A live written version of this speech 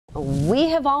We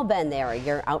have all been there.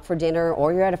 You're out for dinner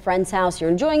or you're at a friend's house.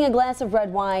 You're enjoying a glass of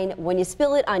red wine. When you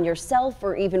spill it on yourself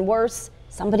or even worse,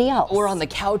 somebody else. Or on the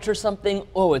couch or something.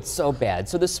 Oh, it's so bad.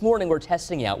 So this morning we're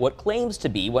testing out what claims to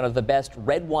be one of the best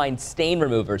red wine stain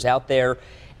removers out there.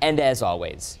 And as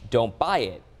always, don't buy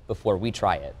it before we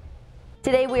try it.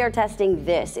 Today we are testing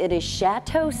this. It is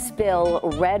Chateau Spill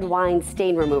Red Wine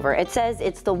Stain Remover. It says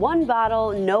it's the one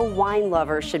bottle no wine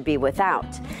lover should be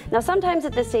without. Now sometimes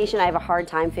at this station I have a hard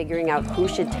time figuring out who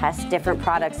should test different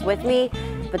products with me,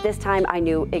 but this time I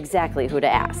knew exactly who to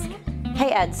ask. Hey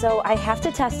Ed, so I have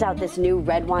to test out this new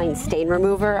red wine stain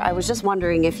remover. I was just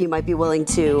wondering if you might be willing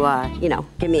to,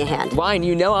 give me a hand. Wine,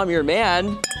 you know I'm your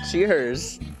man.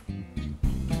 Cheers.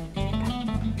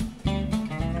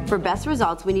 For best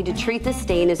results, we need to treat the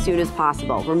stain as soon as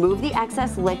possible. Remove the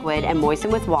excess liquid and moisten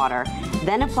with water,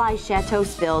 then apply Chateau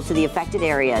Spill to the affected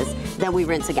areas, then we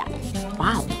rinse again.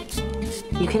 Wow,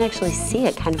 you can actually see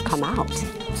it kind of come out.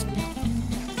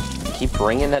 Keep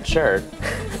wringing that shirt.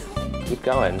 Keep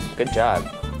going, good job.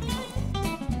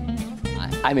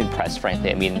 I'm impressed,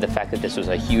 frankly. I mean, the fact that this was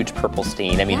a huge purple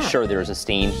stain, I mean, sure, there's a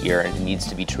stain here and it needs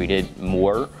to be treated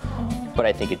more, but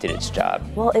I think it did its job.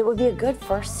 Well, it would be a good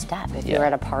first step if you're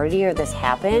at a party or this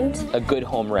happened. A good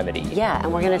home remedy. Yeah,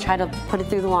 and we're gonna try to put it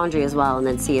through the laundry as well and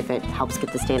then see if it helps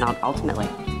get the stain out ultimately.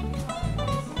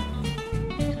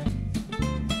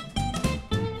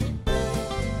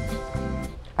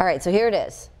 All right, so here it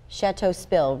is. Chateau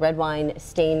Spill Red Wine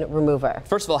Stain Remover.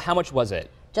 First of all, how much was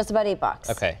it? Just about $8.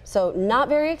 Okay. So not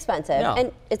very expensive,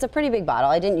 and it's a pretty big bottle.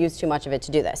 I didn't use too much of it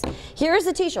to do this. Here's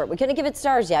the t-shirt. We couldn't give it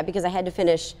stars yet because I had to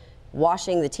finish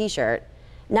washing the t-shirt.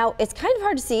 Now, it's kind of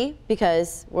hard to see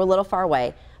because we're a little far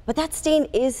away, but that stain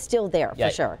is still there for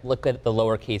sure. Look at the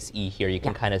lowercase e here. You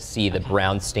can kind of see the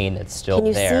brown stain that's still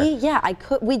there. Can you see? Yeah,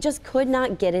 we just could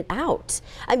not get it out.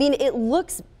 I mean, it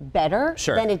looks better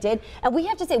than it did. And we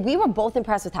have to say, we were both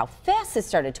impressed with how fast it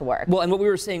started to work. Well, and what we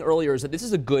were saying earlier is that this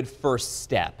is a good first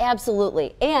step.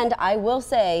 Absolutely. And I will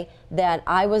say that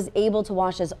I was able to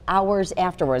wash this hours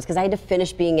afterwards because I had to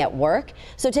finish being at work.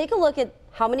 So take a look at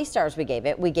how many stars we gave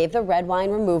it. We gave the red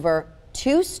wine remover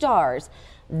 2 stars.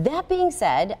 That being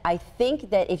said, I think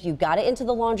that if you got it into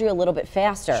the laundry a little bit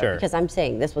faster, because I'm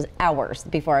saying this was hours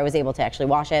before I was able to actually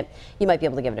wash it, you might be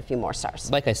able to give it a few more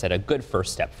stars. Like I said, a good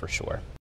first step for sure.